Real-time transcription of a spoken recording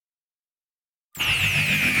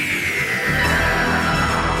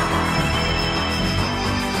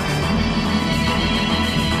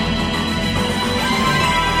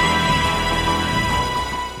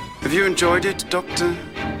enjoyed it, Doctor?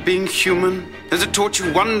 Being human? Has it taught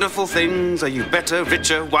you wonderful things? Are you better,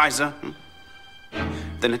 richer, wiser?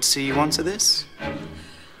 Then let's see you answer this.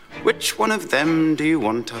 Which one of them do you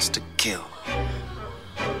want us to kill?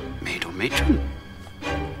 Maid or matron?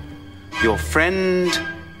 Your friend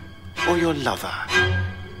or your lover?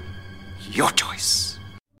 Your choice.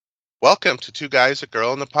 Welcome to Two Guys, a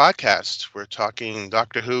Girl, and the podcast. We're talking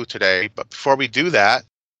Doctor Who today, but before we do that,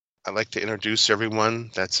 I'd like to introduce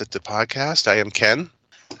everyone that's at the podcast. I am Ken.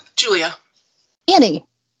 Julia. Annie.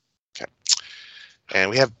 Okay.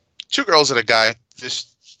 And we have two girls and a guy this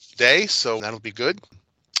day, so that'll be good.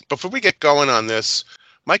 Before we get going on this,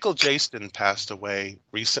 Michael Jaston passed away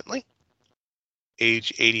recently,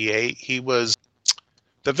 age 88. He was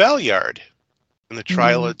the Valeyard in the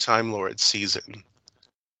Trial of Time Lord season.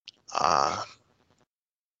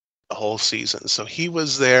 The whole season. So he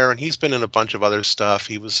was there, and he's been in a bunch of other stuff.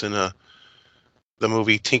 He was in the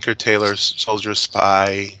movie Tinker Tailor Soldier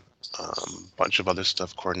Spy, bunch of other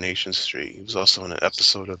stuff, Coronation Street. He was also in an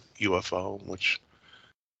episode of UFO, which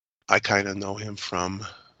I kind of know him from.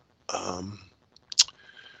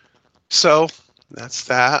 So that's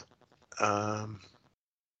that.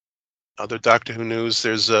 Other Doctor Who news,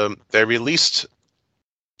 they released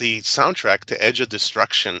the soundtrack to Edge of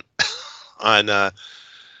Destruction on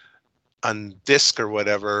disc or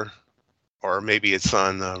whatever, or maybe it's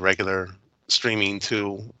on regular streaming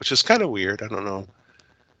too, which is kind of weird. I don't know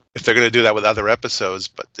if they're going to do that with other episodes,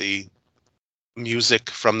 but the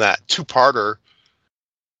music from that two-parter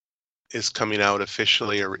is coming out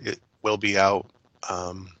officially, or it will be out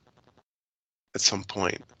at some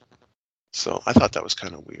point. So I thought that was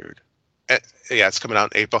kind of weird. Yeah, it's coming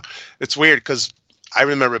out in April. It's weird because I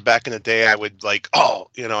remember back in the day I would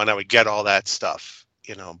and I would get all that stuff.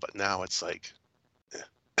 But now it's like,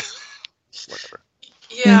 whatever.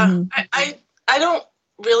 Yeah, Mm-hmm. I don't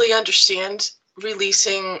really understand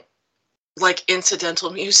releasing like incidental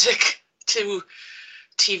music to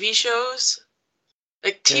TV shows.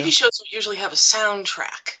 Like TV shows usually have a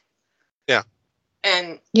soundtrack. Yeah.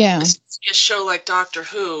 And Yeah. a show like Doctor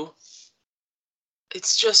Who,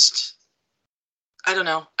 it's just, I don't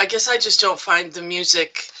know. I guess I just don't find the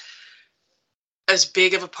music as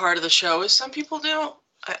big of a part of the show as some people do.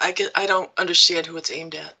 I don't understand who it's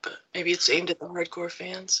aimed at, but maybe it's aimed at the hardcore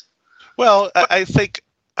fans. Well, I think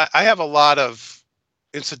I have a lot of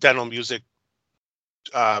incidental music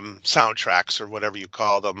soundtracks or whatever you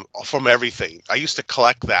call them from everything. I used to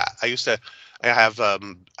collect that. I have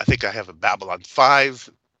I think I have a Babylon 5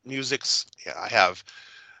 musics. Yeah, I have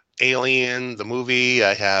Alien, the movie.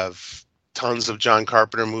 I have tons of John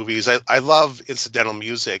Carpenter movies. I love incidental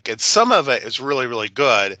music, and some of it is really, really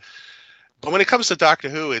good. But when it comes to Doctor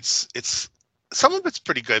Who, it's some of it's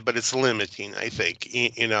pretty good, but it's limiting, I think.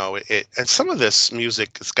 And some of this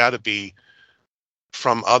music has got to be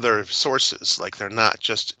from other sources. Like they're not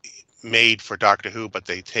just made for Doctor Who, but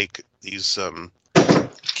they take these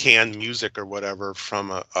canned music or whatever from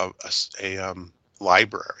a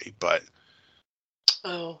library. But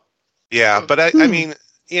yeah, but I mean,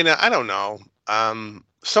 I don't know.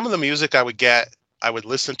 Some of the music I would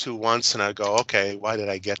listen to once and I'd go, okay, why did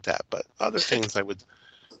I get that? But other things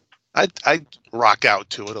I'd rock out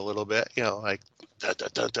to it a little bit, like da, da,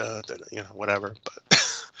 da, da, da, whatever, but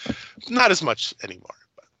not as much anymore.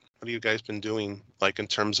 But what have you guys been doing, like in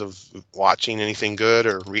terms of watching anything good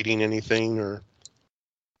or reading anything or?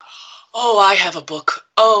 Oh, I have a book.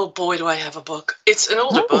 Oh boy, do I have a book. It's an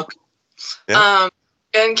older book. Yeah.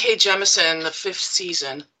 N.K. Jemisin, the 5th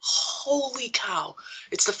season. Holy cow.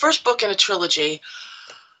 It's the first book in a trilogy.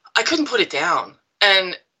 I couldn't put it down.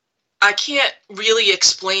 And I can't really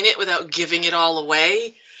explain it without giving it all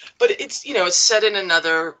away. But it's, it's set in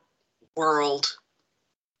another world.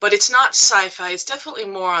 But it's not sci-fi. It's definitely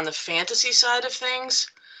more on the fantasy side of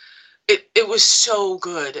things. It was so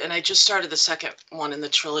good. And I just started the second one in the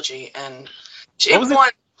trilogy. And it won,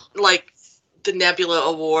 like, the Nebula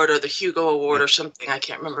Award or the Hugo Award or something. I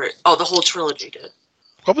can't remember it. Oh, the whole trilogy did.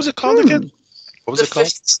 What was it called again? What was it called?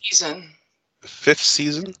 The 5th season. The 5th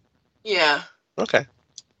season? Yeah. Okay.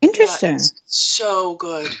 Interesting. Yeah, it's so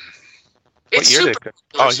good. What year did it?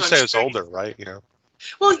 Oh, you so said it's older, right? Yeah.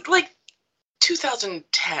 Well, like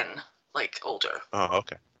 2010, like older. Oh,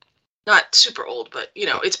 okay. Not super old, but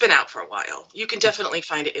it's been out for a while. You can definitely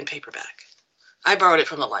find it in paperback. I borrowed it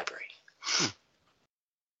from the library.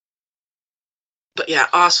 But yeah,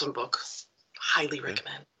 awesome book. Highly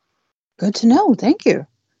recommend. Good to know. Thank you.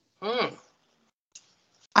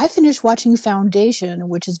 I finished watching Foundation,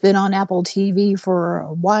 which has been on Apple TV for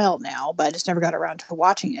a while now, but I just never got around to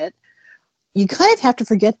watching it. You kind of have to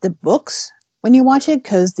forget the books when you watch it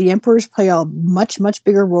because the emperors play a much, much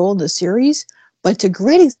bigger role in the series, but it's a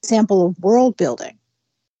great example of world building.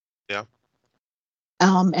 Yeah.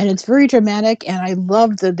 And it's very dramatic, and I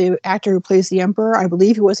love the actor who plays the emperor. I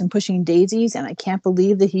believe he was in Pushing Daisies, and I can't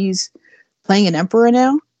believe that he's playing an emperor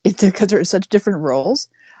now. It's because they're such different roles,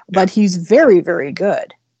 but he's very, very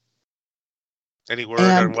good. Any word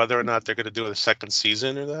on whether or not they're going to do a second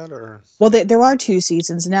season or that? Or well, there are 2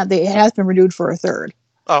 seasons, and now it has been renewed for a 3rd.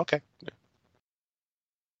 Oh, okay. Yeah.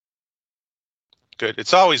 Good.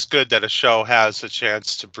 It's always good that a show has a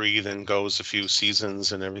chance to breathe and goes a few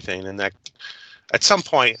seasons and everything, and that. At some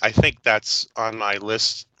point, I think that's on my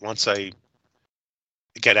list. Once I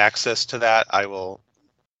get access to that,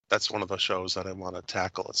 that's one of the shows that I want to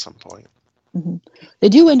tackle at some point. Mm-hmm. They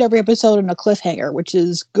do end every episode on a cliffhanger, which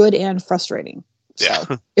is good and frustrating.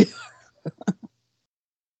 So.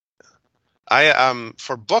 Yeah.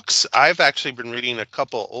 For books, I've actually been reading a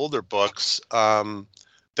couple older books.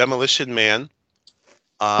 Demolition Man.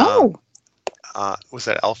 Was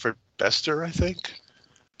that Alfred Bester, I think?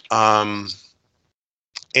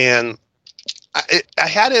 And I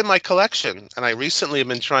had it in my collection, and I recently have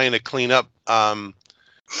been trying to clean up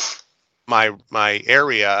my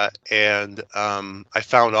area, and I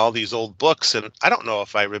found all these old books, and I don't know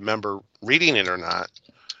if I remember reading it or not,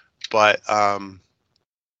 but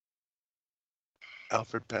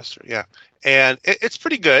Alfred Bester, yeah, and it's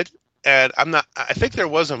pretty good, and I think there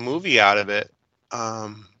was a movie out of it,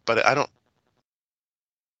 but I don't.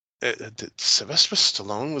 Sylvester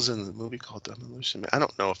Stallone was in the movie called Demolition Man. I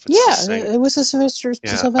don't know if it's the same. It was a Sylvester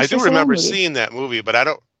I do remember movie. seeing that movie, but I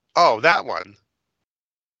don't. Oh, that one.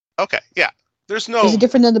 Okay, yeah. There's no. Is it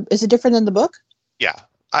different than the book? Yeah,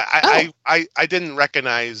 I didn't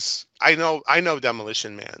recognize. I know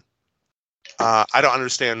Demolition Man. I don't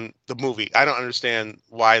understand the movie. I don't understand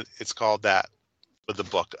why it's called that with the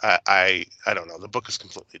book. I don't know. The book is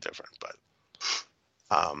completely different, but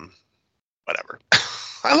whatever.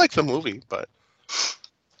 I like the movie, but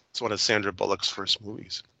it's one of Sandra Bullock's first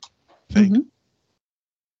movies, I think. Mm-hmm.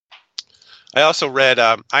 I also read,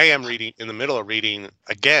 I am reading, in the middle of reading,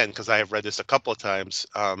 again, because I have read this a couple of times,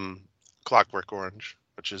 Clockwork Orange,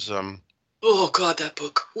 which is... oh, God, that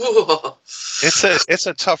book. Whoa. It's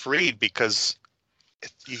a tough read because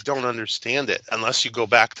you don't understand it unless you go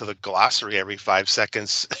back to the glossary every 5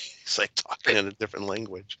 seconds. It's like talking in a different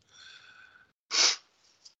language.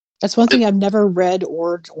 That's one thing I've never read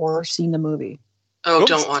or seen the movie. Oh,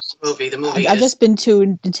 don't watch the movie. The movie. I've just been too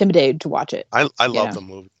intimidated to watch it. I love the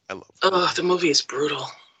movie. The movie is brutal.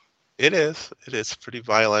 It is. It is pretty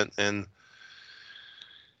violent,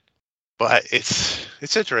 but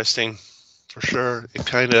it's interesting for sure. It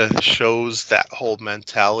kind of shows that whole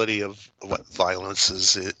mentality of what violence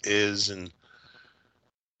is, and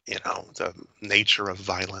the nature of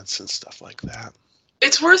violence and stuff like that.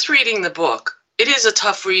 It's worth reading the book. It is a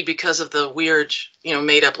tough read because of the weird,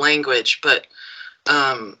 made-up language, but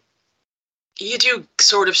you do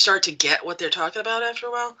sort of start to get what they're talking about after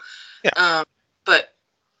a while. Yeah. But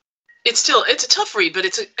it's a tough read, but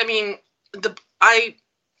I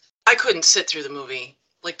couldn't sit through the movie.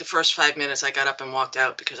 Like the first 5 minutes, I got up and walked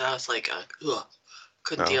out because I was like,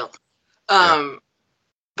 couldn't deal.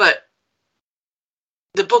 But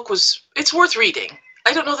the book it's worth reading.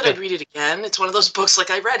 I don't know that I'd read it again. It's one of those books, like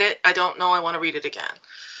I read it, I don't know I want to read it again.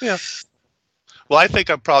 Yeah. Well, I think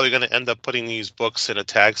I'm probably going to end up putting these books in a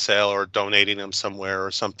tag sale or donating them somewhere or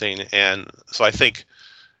something. And so I think,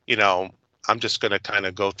 I'm just going to kind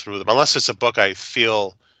of go through them. Unless it's a book I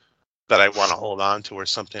feel that I want to hold on to or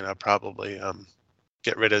something, I'll probably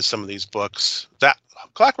get rid of some of these books. That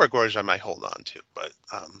Clockwork Orange I might hold on to, but...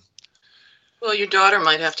 well, your daughter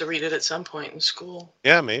might have to read it at some point in school.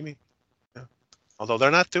 Yeah, maybe. Although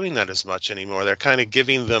they're not doing that as much anymore. They're kind of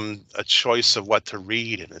giving them a choice of what to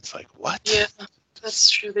read, and it's like, what? Yeah, that's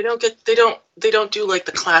true. They don't do like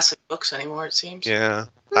the classic books anymore, it seems. Yeah.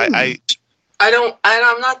 I'm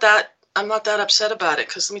not that upset about it,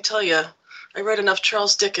 because let me tell you, I read enough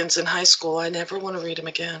Charles Dickens in high school. I never want to read him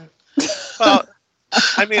again. Well,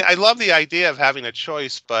 I love the idea of having a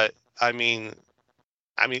choice, but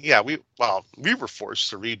yeah, we were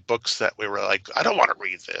forced to read books that we were like, I don't want to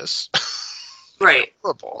read this. Right.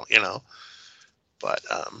 Horrible, But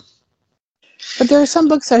there are some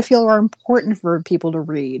books I feel are important for people to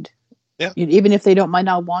read. Yeah. Even if they might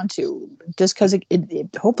not want to, just because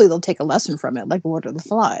hopefully they'll take a lesson from it, like Lord of the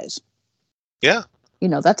Flies. Yeah.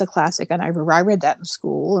 That's a classic, and I read that in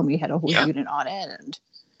school, and we had a whole unit on it,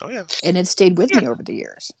 and it stayed with me over the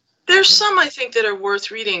years. There's some I think that are worth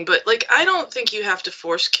reading, but I don't think you have to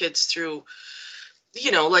force kids through.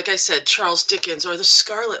 Like I said, Charles Dickens or The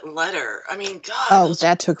Scarlet Letter. I mean, God. Oh,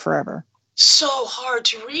 that took forever. so hard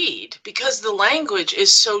to read because the language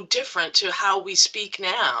is so different to how we speak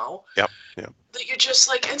now. Yep. That you're just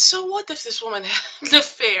like, and so what if this woman had an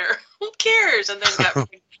affair? Who cares? And then got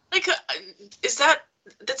like,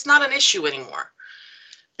 that's not an issue anymore.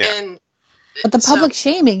 Yeah. And But the public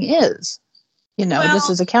shaming is, Well- just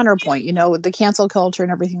as a counterpoint, the cancel culture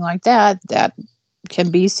and everything like that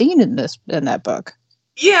can be seen in that book.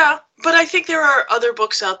 Yeah, but I think there are other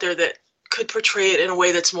books out there that could portray it in a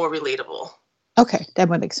way that's more relatable. Okay, that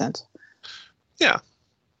would make sense. Yeah.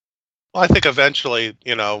 Well, I think eventually,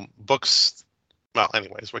 books. Well,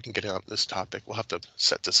 anyways, we can get on this topic. We'll have to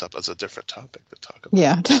set this up as a different topic to talk about.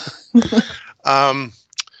 Yeah.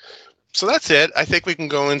 So that's it. I think we can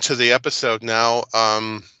go into the episode now.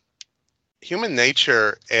 Human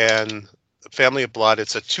Nature and Family of Blood.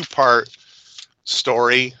 It's a 2-part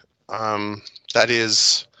story that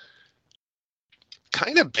is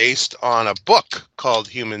kind of based on a book called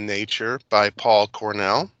Human Nature by Paul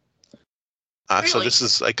Cornell. So Really? this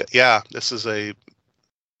is this is a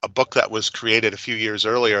book that was created a few years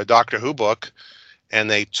earlier, a Doctor Who book, and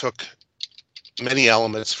they took many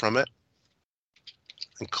elements from it,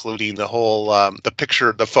 including the whole the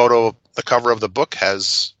picture, the photo, the cover of the book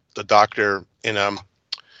has the Doctor in a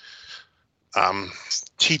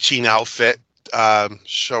teaching outfit,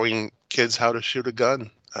 showing kids how to shoot a gun,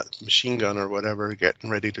 a machine gun or whatever, getting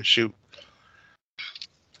ready to shoot.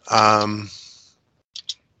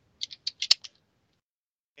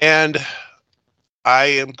 And I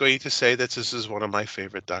am going to say that this is one of my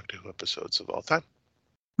favorite Doctor Who episodes of all time.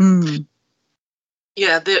 Mm.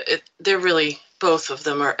 Yeah, they're really, both of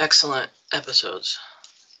them are excellent episodes.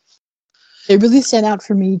 They really stand out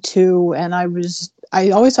for me too, and I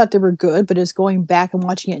always thought they were good, but as going back and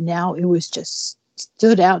watching it now, it was just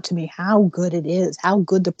stood out to me how good it is, how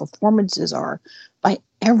good the performances are by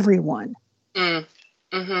everyone.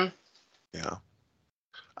 Mm-hmm. Yeah.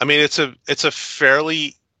 I mean, it's a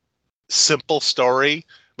fairly simple story.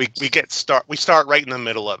 We start right in the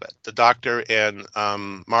middle of it. The Doctor and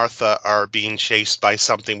Martha are being chased by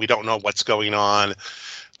something. We don't know what's going on.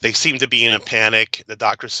 They seem to be in a panic. The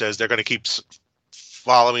Doctor says they're going to keep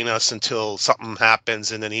following us until something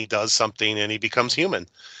happens, and then he does something and he becomes human,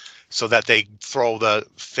 so that they throw the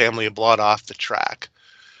Family of Blood off the track.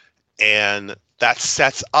 And that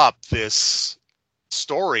sets up this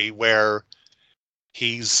story where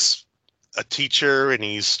he's a teacher and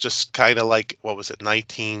he's just kind of like, what was it,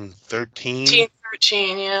 1913?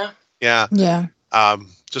 1913, yeah. Yeah. Yeah.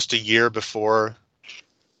 Just a year before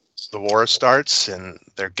the war starts, and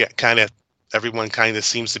they're everyone kind of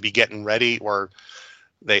seems to be getting ready, or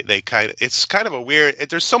it's kind of a weird,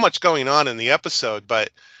 there's so much going on in the episode,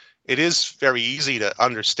 but it is very easy to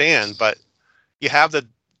understand. But you have that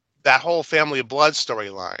whole Family of Blood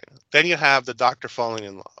storyline. Then you have the Doctor falling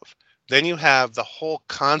in love. Then you have the whole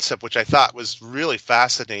concept, which I thought was really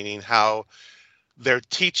fascinating, how they're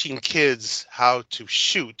teaching kids how to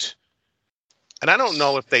shoot. And I don't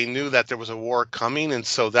know if they knew that there was a war coming, and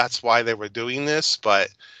so that's why they were doing this.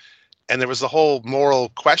 And there was the whole moral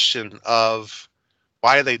question of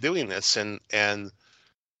why are they doing this? And it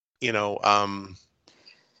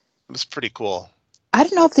was pretty cool. I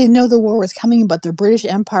don't know if they know the war was coming, but the British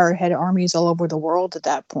Empire had armies all over the world at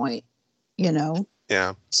that point,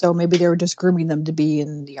 Yeah, So maybe they were just grooming them to be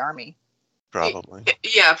in the army. probably.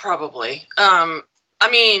 Yeah, probably. I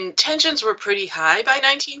mean, tensions were pretty high by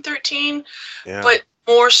 1913, Yeah. but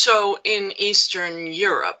more so in Eastern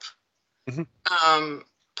Europe. Mm-hmm.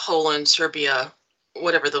 Poland, Serbia,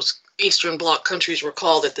 whatever those Eastern Bloc countries were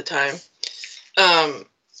called at the time.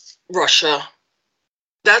 Russia.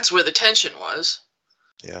 That's where the tension was.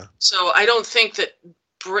 Yeah. So I don't think that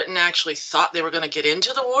Britain actually thought they were going to get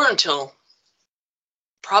into the war until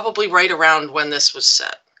probably right around when this was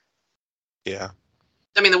set. Yeah.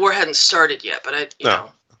 I mean, the war hadn't started yet, but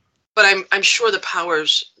but I'm sure the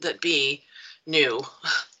powers that be knew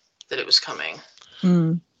that it was coming.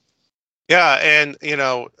 Mm. Yeah, and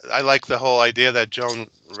I like the whole idea that Joan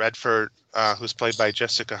Redford, who's played by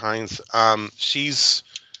Jessica Hines, she's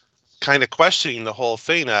kind of questioning the whole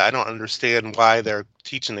thing. I don't understand why they're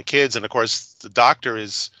teaching the kids, and of course, the Doctor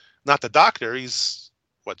is not the Doctor. He's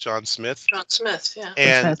John Smith. John Smith, yeah.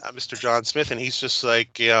 And Mr. John Smith, and he's just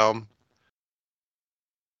like,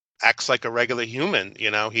 acts like a regular human.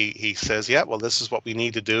 He says, yeah, well, this is what we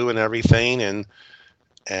need to do and everything. And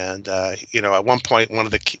at one point, one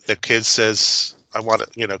of the kids says, I want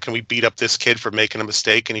to, can we beat up this kid for making a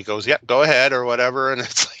mistake? And he goes, yeah, go ahead or whatever. And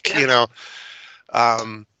it's like,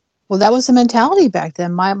 Well, that was the mentality back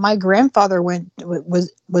then. My grandfather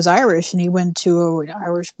was Irish, and he went to an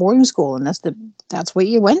Irish boarding school, and that's what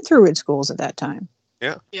you went through at schools at that time.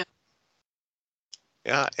 Yeah. Yeah.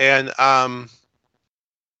 Yeah, and I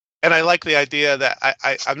like the idea that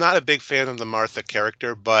I'm not a big fan of the Martha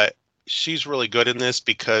character, but she's really good in this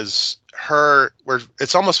because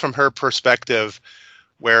it's almost from her perspective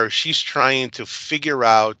where she's trying to figure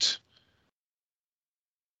out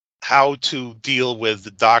how to deal with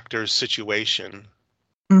the doctor's situation.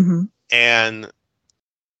 Mm-hmm. And,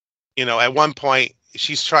 at one point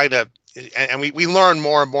she's trying to, and we learn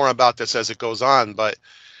more and more about this as it goes on, but,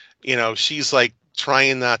 she's like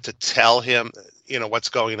trying not to tell him, what's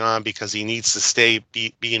going on because he needs to stay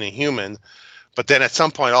being a human. But then at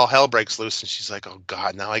some point all hell breaks loose and she's like, oh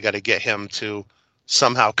God, now I got to get him to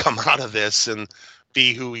somehow come out of this and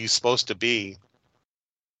be who he's supposed to be.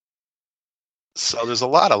 So there's a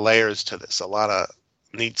lot of layers to this, a lot of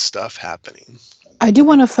neat stuff happening. I do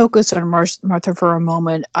want to focus on Martha for a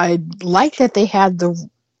moment. I like that they had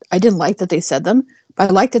I didn't like that they said them, but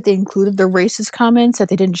I like that they included the racist comments, that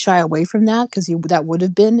they didn't shy away from that, because that would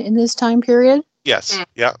have been in this time period. Yes,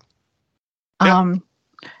 yeah. And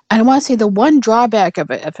I want to say the one drawback of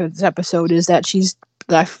this episode is that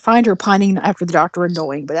I find her pining after the doctor and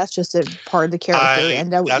going, but that's just a part of the character. I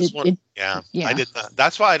did not.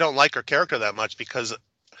 That's why I don't like her character that much, because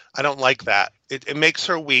I don't like that. It makes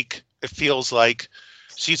her weak. It feels like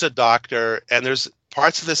she's a doctor, and there's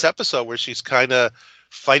parts of this episode where she's kind of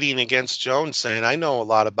fighting against Joan, saying, I know a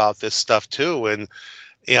lot about this stuff too. And,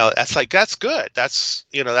 that's good. That's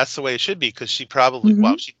the way it should be, because she probably,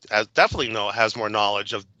 she has more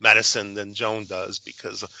knowledge of medicine than Joan does,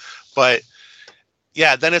 but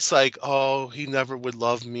yeah, then it's like, oh, he never would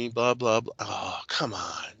love me, blah, blah, blah. Oh, come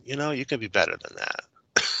on. You can be better than that.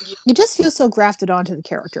 You just feel so grafted onto the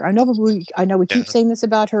character. I know we keep saying this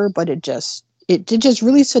about her, but it just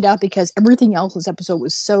really stood out because everything else this episode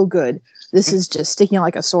was so good. This is just sticking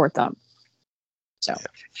like a sore thumb. So,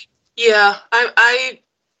 yeah, I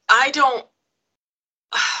don't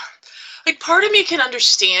like. Part of me can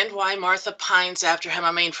understand why Martha pines after him.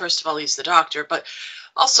 I mean, first of all, he's the doctor, but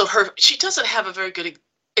also she doesn't have a very good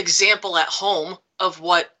example at home of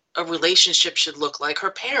what a relationship should look like.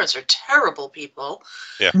 Her parents are terrible people.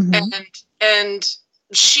 Yeah. Mm-hmm. And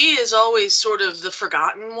she is always sort of the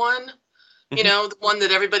forgotten one, the one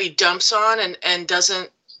that everybody dumps on and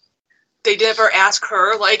doesn't, they never ask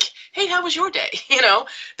her like, hey, how was your day?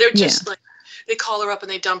 They're just like, they call her up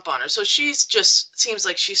and they dump on her. So she's just, seems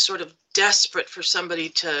like she's sort of desperate for somebody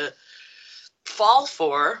to fall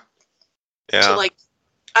for, to like,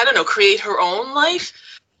 I don't know, create her own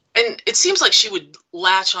life. And it seems like she would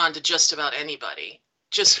latch on to just about anybody,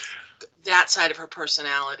 just that side of her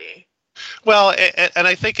personality. Well, and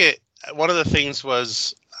I think one of the things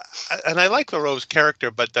was, and I like LaRoe's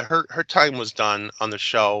character, but her time was done on the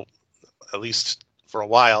show, at least for a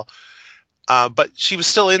while. But she was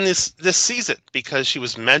still in this season because she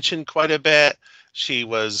was mentioned quite a bit. She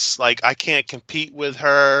was like, I can't compete with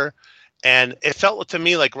her. And it felt to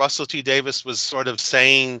me like Russell T. Davies was sort of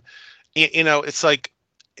saying, it's like,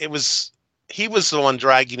 he was the one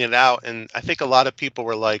dragging it out. And I think a lot of people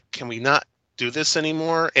were like, can we not do this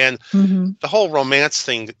anymore? And the whole romance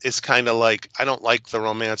thing is kind of like, I don't like the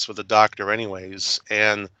romance with the doctor anyways.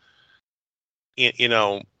 And, you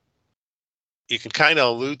can kind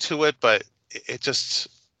of allude to it, but it just,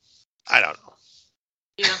 I don't know.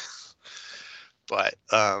 Yeah. But,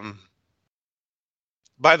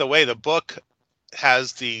 by the way, the book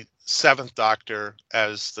has the seventh Doctor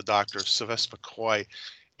as the Doctor, Sylvester McCoy,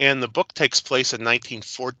 and the book takes place in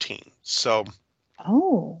 1914. So,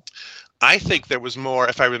 I think there was more,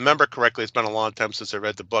 if I remember correctly, it's been a long time since I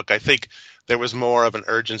read the book. I think there was more of an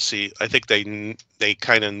urgency. I think they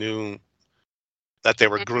kind of knew that they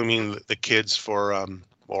were grooming the kids for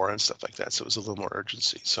war and stuff like that. So it was a little more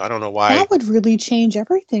urgency. So I don't know why. That would really change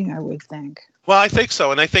everything, I would think. Well, I think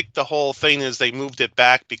so. And I think the whole thing is they moved it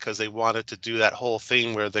back because they wanted to do that whole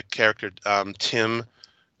thing where the character Tim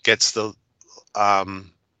gets the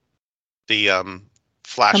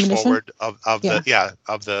flash forward of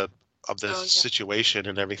the situation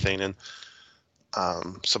and everything. And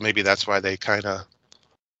so maybe that's why they kind of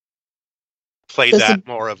played that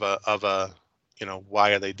more of a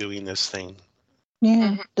why are they doing this thing?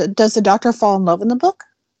 Yeah. Does the doctor fall in love in the book?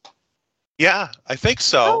 Yeah, I think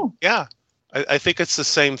so. Yeah. I think it's the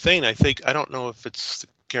same thing. I don't know if it's the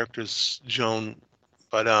character's Joan,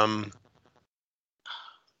 but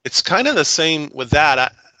it's kind of the same with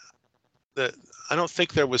that. I don't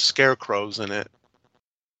think there was scarecrows in it.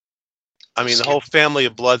 I mean, the whole family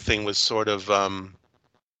of blood thing was sort of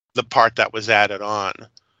the part that was added on.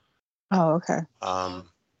 Oh, okay.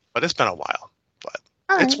 But it's been a while.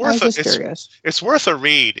 But it's worth it's worth a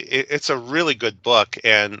read. It's a really good book,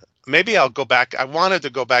 and maybe I'll go back. I wanted to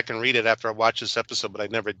go back and read it after I watched this episode, but I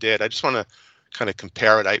never did. I just want to kind of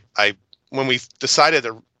compare it. I when we decided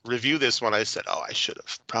to review this one, I said, oh, I should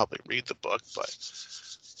have probably read the book, but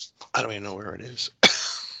I don't even know where it is.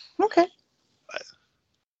 Okay. But,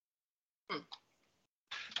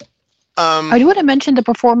 I do want to mention the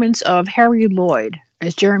performance of Harry Lloyd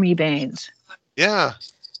as Jeremy Baines. yeah.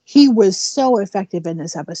 He was so effective in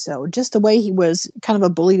this episode. Just the way he was kind of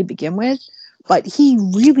a bully to begin with, but he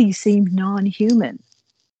really seemed non-human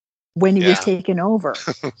when he was Yeah. taken over.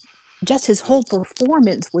 Just his whole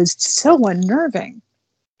performance was so unnerving.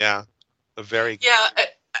 Yeah. A very Yeah,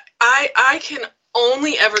 I can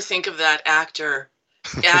only ever think of that actor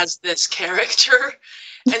as this character.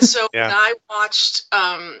 And so Yeah. when I watched,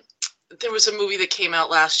 there was a movie that came out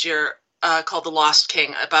last year called The Lost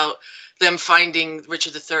King about them finding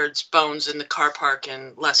Richard III's bones in the car park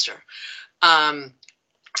in Leicester. And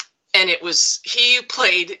he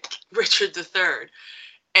played Richard III.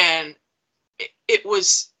 And it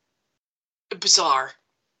was bizarre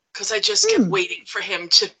because I just kept waiting for him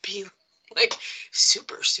to be like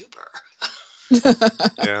super.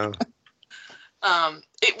 yeah.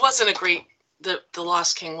 It wasn't a great. The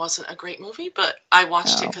Lost King wasn't a great movie, but I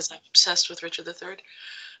watched it because I'm obsessed with Richard III.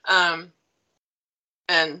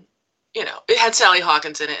 And it had Sally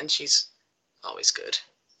Hawkins in it, and she's always good.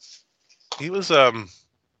 He was in.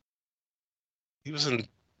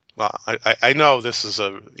 Well, I know this is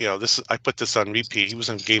I put this on repeat. He was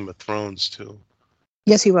in Game of Thrones too.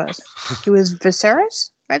 Yes, he was. He was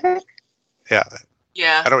Viserys, I think. Yeah.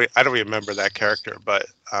 Yeah. I don't remember that character, but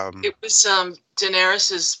It was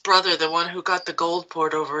Daenerys's brother, the one who got the gold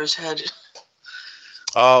poured over his head.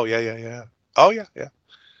 oh yeah. Oh yeah.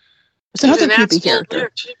 It's another He's an creepy asshole character.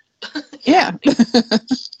 there, too. Yeah.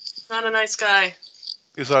 Not a nice guy.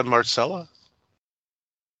 He was on Marcella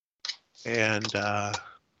and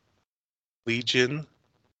Legion.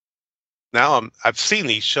 Now I've seen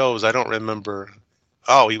these shows. I don't remember.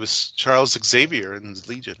 Oh, he was Charles Xavier in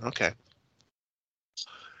Legion. Okay.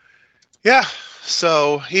 Yeah.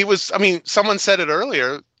 So he was. I mean, someone said it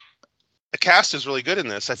earlier. The cast is really good in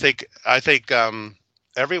this. I think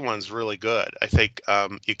everyone's really good. I think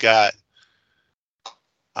you got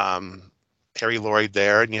Harry Lloyd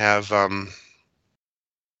there, and you have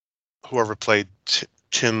whoever played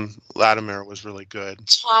Tim Latimer was really good.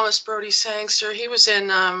 Thomas Brody Sangster. He was in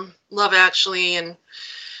Love Actually and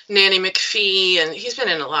Nanny McPhee, and he's been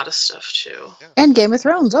in a lot of stuff too. Yeah. And Game of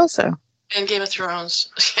Thrones also. And Game of Thrones.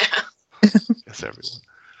 Yeah. Yes, everyone.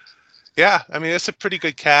 Yeah, I mean, it's a pretty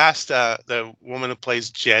good cast. The woman who plays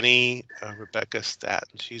Jenny, Rebecca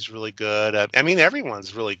Statten, she's really good. I mean,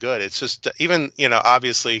 everyone's really good. It's just even,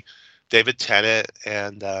 obviously David Tennant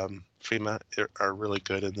and Freema are really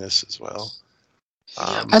good in this as well.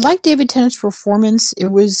 I like David Tennant's performance.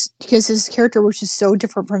 It was because his character was just so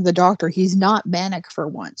different from the Doctor. He's not manic for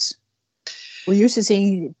once. We're used to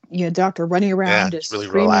seeing Doctor running around, just really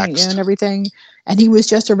screaming relaxed. and everything, and he was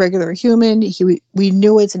just a regular human. We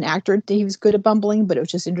knew as an actor that he was good at bumbling, but it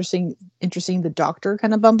was just interesting the Doctor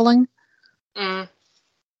kind of bumbling. Mm.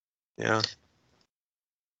 Yeah.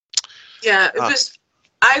 Yeah, it was.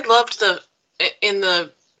 I loved in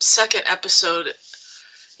the second episode,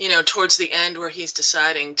 towards the end where he's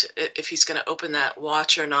deciding if he's going to open that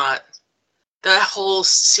watch or not. That whole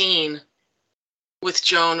scene with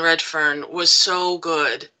Joan Redfern was so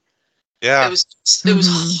good. Yeah. It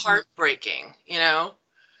was heartbreaking,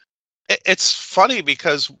 It's funny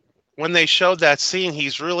because when they showed that scene,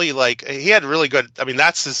 he's really he had really good. I mean,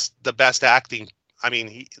 that's the best acting. I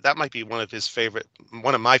mean, that might be one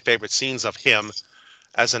of my favorite scenes of him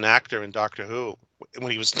as an actor in Doctor Who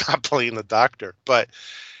when he was not playing the Doctor. But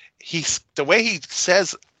the way he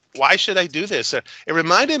says, "Why should I do this?" It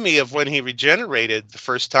reminded me of when he regenerated the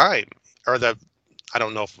first time, or I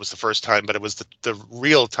don't know if it was the first time, but it was the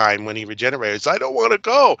real time when he regenerated. It's, I don't want to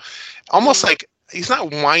go. Almost like he's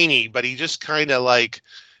not whiny, but he just kind of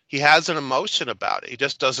he has an emotion about it. He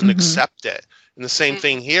just doesn't accept it. And the same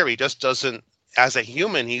thing here. He just doesn't, as a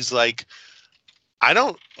human, he's like, I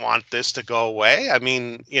don't want this to go away. I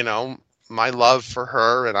mean, my love for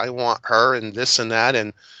her and I want her and this and that.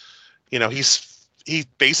 And, he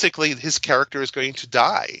basically, his character is going to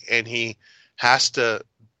die and he has to,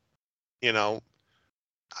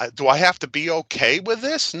 do I have to be okay with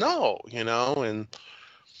this? No, and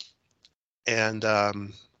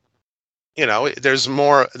there's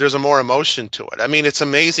a more emotion to it. I mean, it's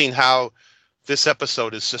amazing how this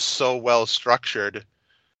episode is just so well structured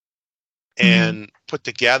and put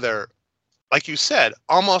together, like you said,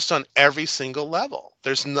 almost on every single level.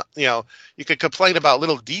 There's no, you could complain about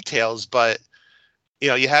little details, but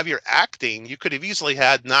you have your acting. You could have easily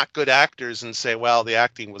had not good actors and say, well, the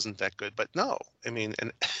acting wasn't that good. But no, I mean,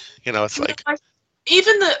 and it's like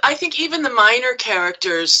I think even the minor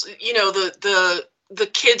characters, the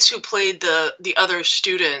kids who played the other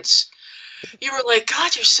students, you were like,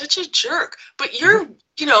 God, you're such a jerk. But you're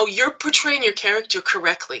portraying your character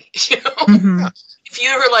correctly. Mhm. If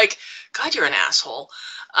you were like, God, you're an asshole.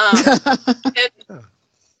 And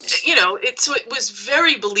it was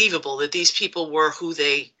very believable that these people were who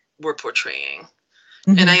they were portraying.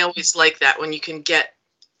 Mhm. And I always like that when you can get,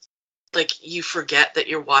 like, you forget that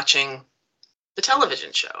you're watching the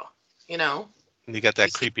television show, And you got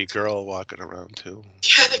that creepy girl walking around too.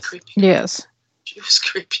 Yeah, the creepy. Yes. She was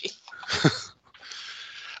creepy.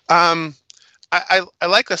 I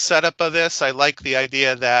like the setup of this. I like the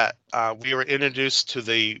idea that we were introduced to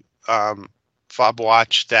the fob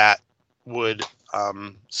watch that would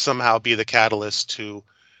somehow be the catalyst to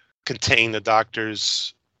contain the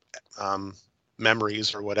Doctor's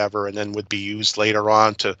memories or whatever, and then would be used later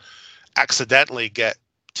on to accidentally get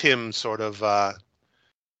Tim sort of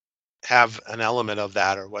have an element of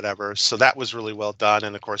that or whatever. So that was really well done.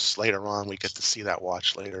 And of course, later on, we get to see that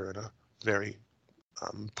watch later in a very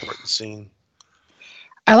important scene.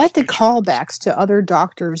 I like the callbacks to other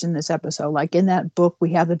doctors in this episode. Like in that book,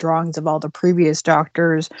 we have the drawings of all the previous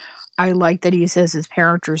doctors. I like that he says his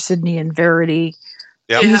parents are Sydney and Verity.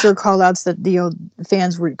 Yep. These are call-outs that the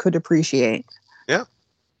fans could appreciate. Yeah.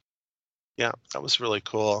 Yeah, that was really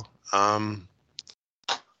cool.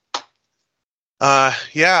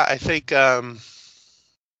 I think, let's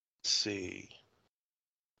see.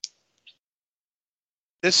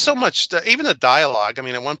 There's so much, even the dialogue. I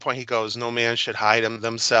mean, at one point he goes, no man should hide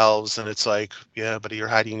themselves. And it's like, yeah, but you're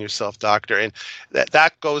hiding yourself, Doctor. And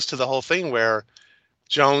that goes to the whole thing where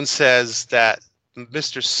Jones says that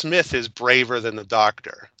Mr. Smith is braver than the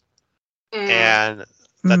Doctor. And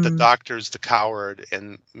that the Doctor's the coward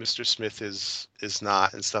and Mr. Smith is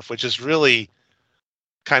not and stuff, which is really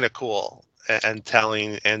kind of cool and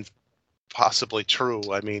telling and possibly true.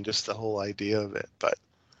 I mean, just the whole idea of it. But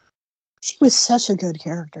she was such a good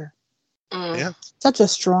character. Yeah. Such a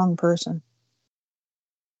strong person.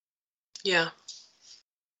 Yeah.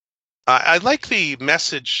 I like the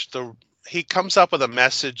message. He comes up with a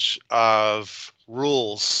message of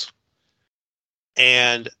rules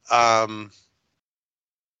and on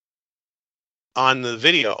the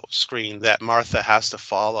video screen that Martha has to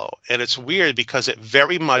follow. And it's weird because it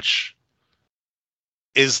very much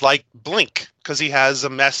is like Blink, because he has a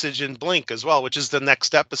message in Blink as well, which is the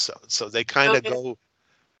next episode. So they kind of go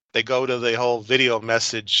to the whole video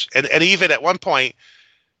message. And even at one point,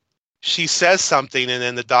 she says something and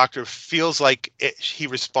then the Doctor feels like he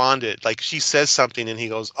responded. Like she says something and he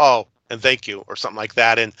goes, oh, and thank you, or something like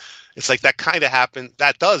that. And it's like that kind of happened.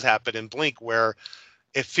 That does happen in Blink, where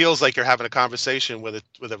it feels like you're having a conversation with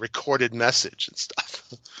a recorded message and stuff.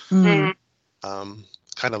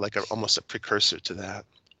 Kind of like almost a precursor to that.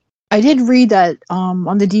 I did read that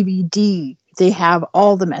on the DVD they have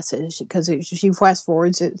all the message because she fast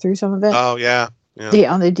forwards it through some of it. Oh yeah.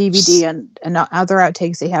 On the DVD and other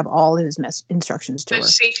outtakes they have all his instructions to her. I've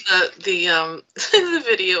seen the the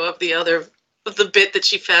video of the bit that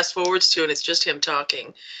she fast forwards to, and it's just him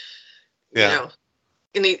talking. Yeah.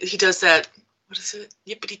 And he does that. What is it?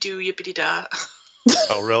 Yippity doo, yippity da.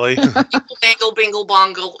 Oh, really? Bangle, bingle,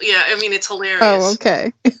 bongle. Yeah, I mean, it's hilarious. Oh,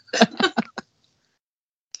 okay.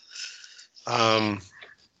 I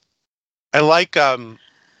like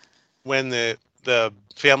when the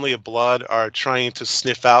family of blood are trying to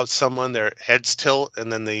sniff out someone, their heads tilt,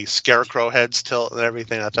 and then the scarecrow heads tilt and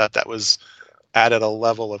everything. I thought that was added a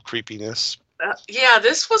level of creepiness. Yeah,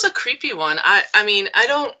 this was a creepy one. I mean,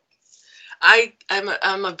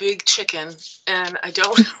 I'm a big chicken and I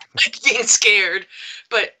don't like being scared,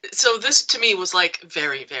 but so this to me was like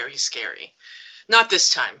very, very scary. Not this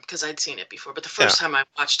time because I'd seen it before, but the first time I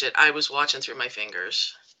watched it, I was watching through my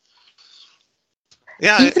fingers.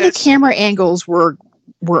 Yeah, even the camera angles were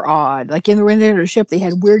odd. Like in the ship, they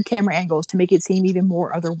had weird camera angles to make it seem even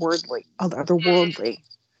more otherworldly.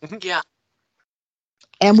 Yeah.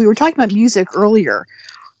 And we were talking about music earlier.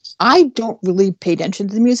 I don't really pay attention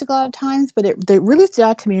to the music a lot of times, but it really stood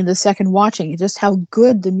out to me in the second watching just how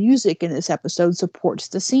good the music in this episode supports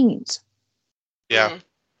the scenes. Yeah. Mm-hmm.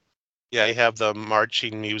 Yeah, you have the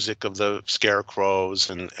marching music of the scarecrows,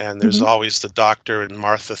 and there's always the Doctor and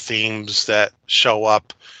Martha themes that show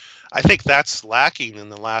up. I think that's lacking in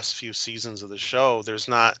the last few seasons of the show. It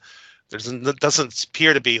doesn't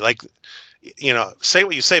appear to be like, say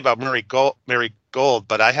what you say about Murray Gold,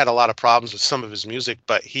 but I had a lot of problems with some of his music,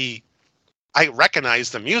 but I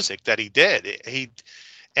recognized the music that he did.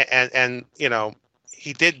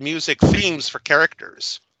 he did music themes for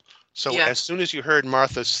characters. So Yeah. as soon as you heard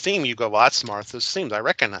Martha's theme, you go, well, that's Martha's theme. I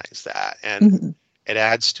recognize that. And Mhm. it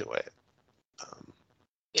adds to it.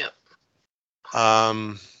 Yep.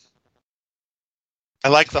 I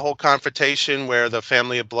like the whole confrontation where the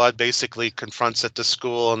family of blood basically confronts at the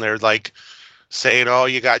school, and they're like saying, oh,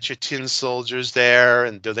 you got your tin soldiers there,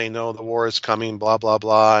 and do they know the war is coming, blah, blah,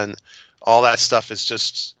 blah. And all that stuff is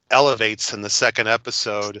just elevates in the second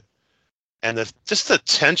episode. And the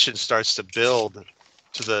tension starts to build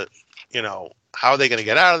to the, how are they going to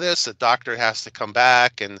get out of this? The doctor has to come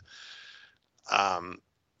back. And,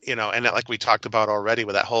 and like we talked about already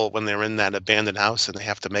with that whole, when they're in that abandoned house and they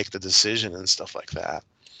have to make the decision and stuff like that.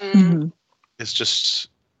 Mhm. It's just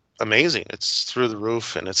amazing. It's through the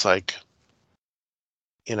roof. And it's like,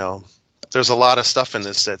 there's a lot of stuff in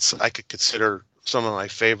this that's I could consider some of my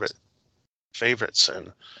favorites.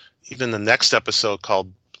 And even the next episode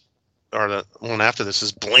or the one after this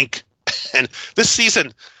is Blink. And this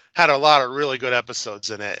season had a lot of really good episodes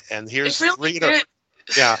in it. And here's It really did.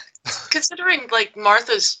 Yeah. Considering like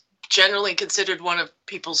Martha's generally considered one of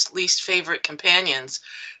people's least favorite companions,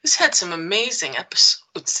 this had some amazing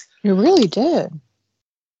episodes. It really did.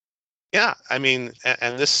 Yeah, I mean,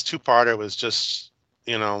 and this two-parter was just,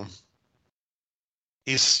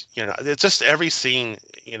 he's, it's just every scene,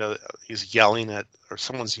 he's yelling at, or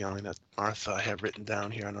someone's yelling at Martha. I have written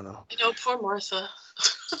down here. I don't know. Poor Martha.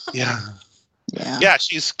 Yeah. Yeah. Yeah,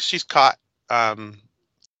 she's caught in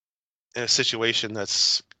a situation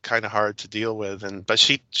that's kind of hard to deal with, but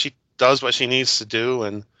she does what she needs to do,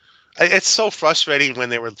 and it's so frustrating when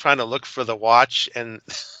they were trying to look for the watch and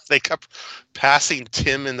they kept passing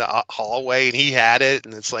Tim in the hallway and he had it,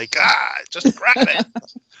 and it's like, just grab it.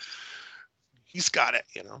 He's got it,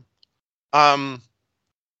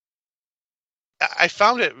 I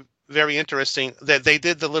found it very interesting that they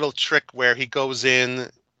did the little trick where he goes in,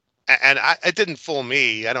 and it didn't fool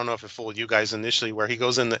me. I don't know if it fooled you guys initially, where he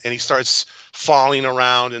goes in and he starts falling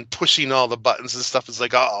around and pushing all the buttons and stuff. It's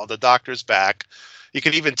like, oh, the doctor's back. You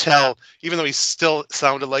could even tell, even though he still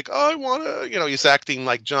sounded like, oh, I want to, he's acting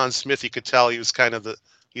like John Smith. You could tell he was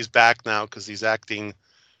he's back now because he's acting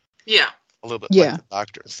a little bit like the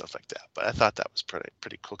doctor and stuff like that. But I thought that was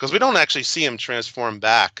pretty cool because we don't actually see him transform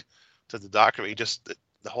back to the doctor. He just,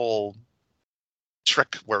 the whole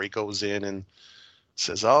trick where he goes in and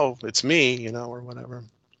says, oh, it's me, or whatever.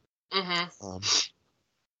 Mm-hmm.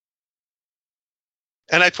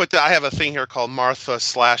 And I have a thing here called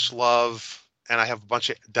Martha/Love. And I have a bunch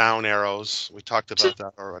of down arrows. We talked about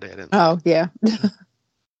that already. I didn't. Oh, yeah.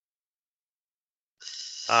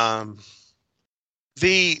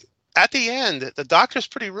 At the end, the doctor's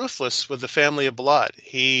pretty ruthless with the family of blood.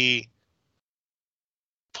 He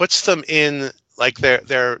puts them in like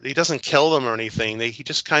he doesn't kill them or anything. He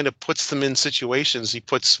just kind of puts them in situations. He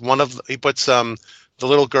puts the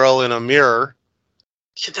little girl in a mirror.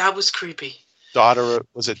 Yeah, that was creepy. Daughter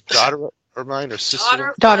of mine or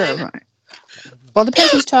sister? Daughter of mine. Well,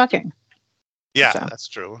 depends who's talking. Yeah, So. That's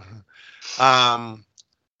true. And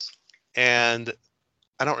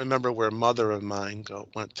I don't remember where Mother of Mine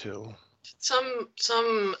went to.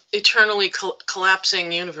 Some eternally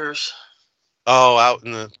collapsing universe. Oh, out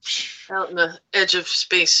in the edge of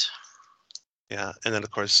space. Yeah, and then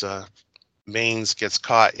of course, Maines gets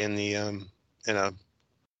caught in a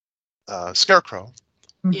scarecrow.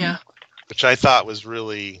 Yeah. Which I thought was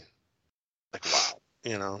really like,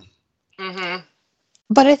 wow, Mm-hmm.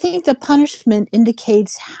 But I think the punishment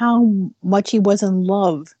indicates how much he was in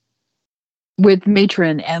love with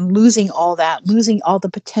Matron and losing all the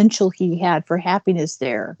potential he had for happiness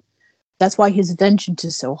there. That's why his vengeance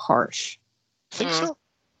is so harsh. I think so.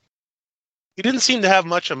 He didn't seem to have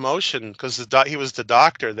much emotion because he was the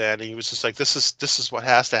doctor then. He was just like, this is what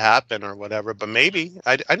has to happen or whatever. But maybe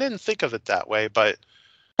I didn't think of it that way. But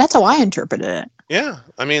that's how I interpreted it. Yeah,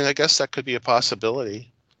 I mean, I guess that could be a possibility.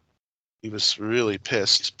 He was really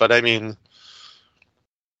pissed, but I mean,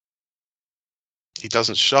 he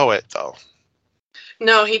doesn't show it though.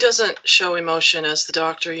 No, he doesn't show emotion as the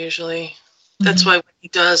doctor usually. That's why when he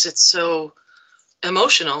does, it's so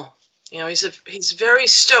emotional. He's very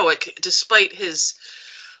stoic despite his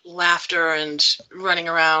laughter and running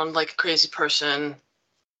around like a crazy person.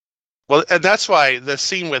 Well, and that's why the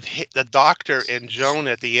scene with the doctor and Joan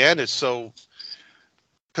at the end is so,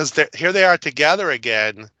 because here they are together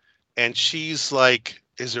again. And she's like,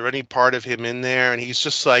 is there any part of him in there? And he's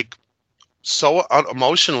just like so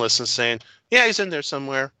emotionless and saying, yeah, he's in there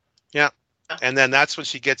somewhere. Yeah. And then that's when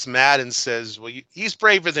she gets mad and says, well, he's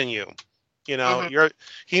braver than you.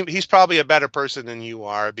 He's probably a better person than you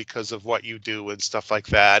are because of what you do and stuff like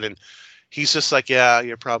that. And he's just like, yeah,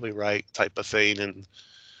 you're probably right, type of thing, and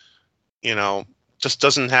just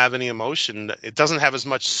doesn't have any emotion. It doesn't have as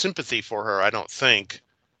much sympathy for her, I don't think.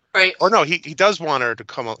 Right. Or no, he does want her to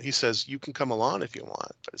come. He says, you can come along if you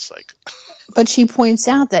want, but it's like. But she points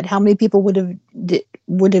out that how many people would have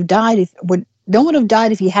died if no one would have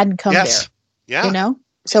died if he hadn't come Yes. there. Yeah.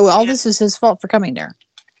 So all this is his fault for coming there.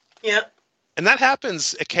 Yep. And that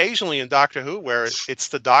happens occasionally in Doctor Who, where it's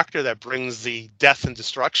the Doctor that brings the death and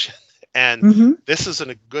destruction. And this is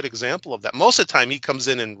a good example of that. Most of the time, he comes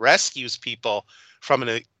in and rescues people from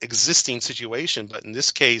an existing situation. But in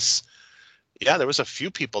this case, yeah, there was a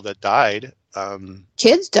few people that died.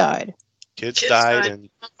 Kids died. Kids died. And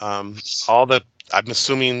I'm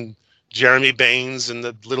assuming Jeremy Baines and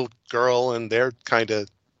the little girl, and they're kind of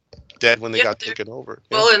dead when they got taken over.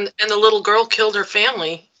 Well, and the little girl killed her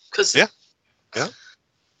family.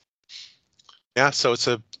 Yeah, so it's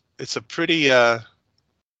a pretty...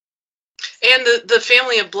 And the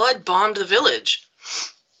family of Blood bombed the village.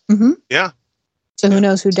 Mm-hmm. Yeah. So who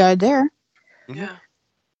knows who died there? Yeah.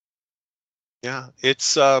 Yeah,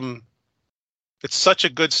 it's such a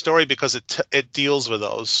good story because it deals with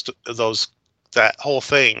that whole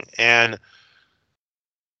thing, and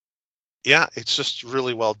yeah, it's just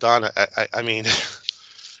really well done. I mean,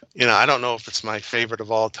 I don't know if it's my favorite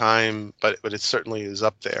of all time, but it certainly is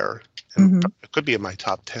up there. And it could be in my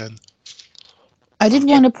top 10. I did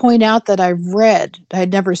want to point out that I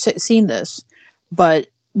had never seen this, but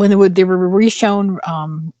when they were re-shown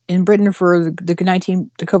in Britain for the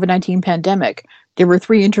COVID-19 pandemic, there were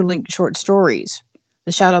 3 interlinked short stories: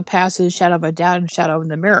 The Shadow Passes, Shadow of a Doubt, and Shadow in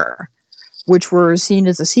the Mirror, which were seen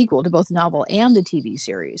as a sequel to both the novel and the TV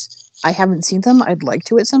series. I haven't seen them. I'd like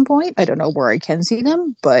to at some point. I don't know where I can see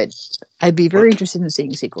them, but I'd be very interested in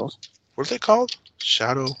seeing sequels. What are they called?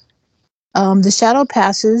 Shadow? The Shadow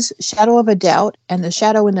Passes, Shadow of a Doubt, and The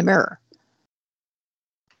Shadow in the Mirror.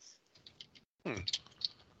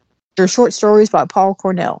 They're short stories by Paul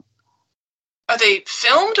Cornell. Are they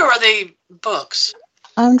filmed or are they books?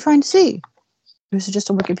 I'm trying to see. This is just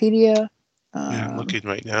on Wikipedia. Yeah, I'm looking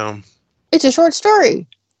right now. It's a short story.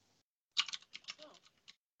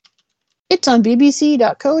 It's on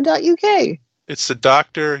bbc.co.uk. It's the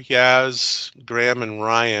Doctor, Yaz, Graham, and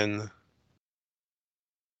Ryan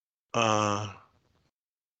go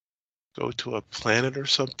to a planet or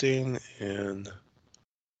something, and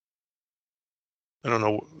I don't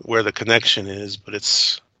know where the connection is, but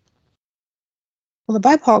it's... Well,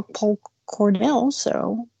 they're by Paul Cornell,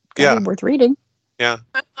 so it's worth reading. Yeah.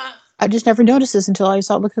 I just never noticed this until I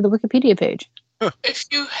looked at the Wikipedia page. If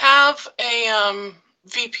you have a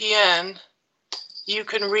VPN, you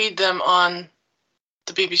can read them on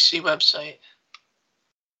the BBC website.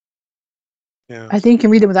 Yeah. I think you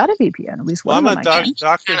can read them without a VPN, at least one I'm of them. on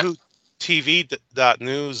Doctor Who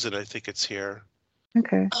TV.news, and I think it's here.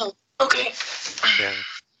 Okay. Oh, okay. Yeah.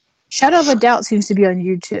 Shadow of a Doubt seems to be on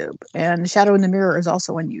YouTube, and Shadow in the Mirror is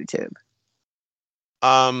also on YouTube.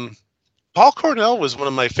 Paul Cornell was one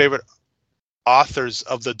of my favorite authors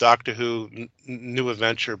of the Doctor Who New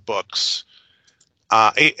Adventure books,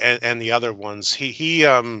 and the other ones.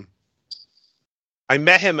 I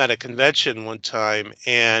met him at a convention one time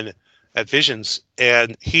and at Visions,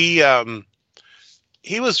 and he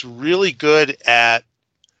was really good at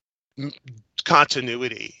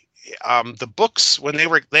continuity. The books when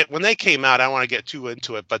they came out, I don't want to get too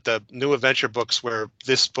into it, but the New Adventure books where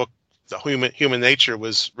this book, The Human Nature,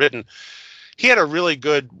 was written, he had a really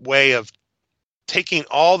good way of taking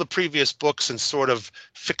all the previous books and sort of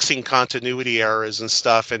fixing continuity errors and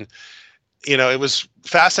stuff. And it was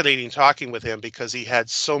fascinating talking with him because he had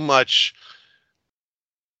so much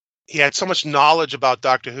knowledge about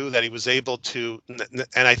Doctor Who that he was able to,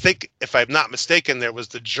 and I think, if I'm not mistaken, there was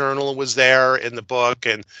the journal was there in the book,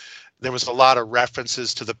 and there was a lot of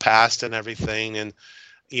references to the past and everything. And,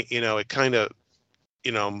 it kind of,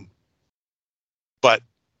 but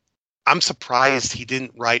I'm surprised he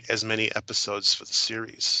didn't write as many episodes for the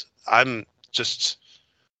series. I'm just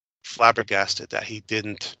flabbergasted that he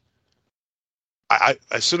didn't.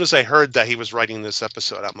 As soon as I heard that he was writing this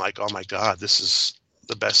episode, I'm like, oh my God, this is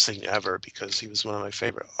the best thing ever, because he was one of my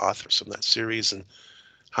favorite authors from that series. And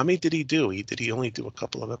how many did he do? Did he only do a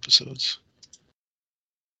couple of episodes?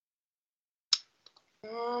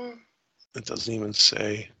 It doesn't even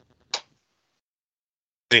say.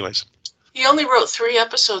 Anyways. He only wrote 3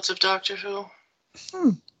 episodes of Doctor Who.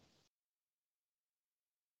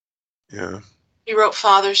 Yeah. He wrote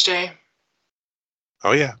Father's Day.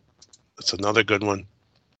 Oh, yeah. That's another good one.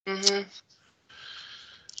 Mm-hmm.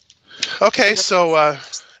 Okay, so...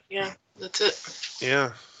 yeah, that's it.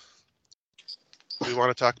 Yeah. We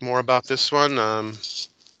want to talk more about this one.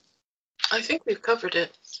 I think we've covered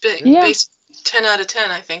it. Yeah. Base 10 out of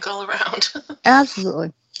 10, I think, all around.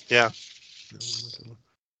 Absolutely. Yeah.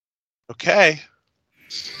 Okay.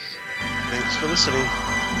 Thanks for listening.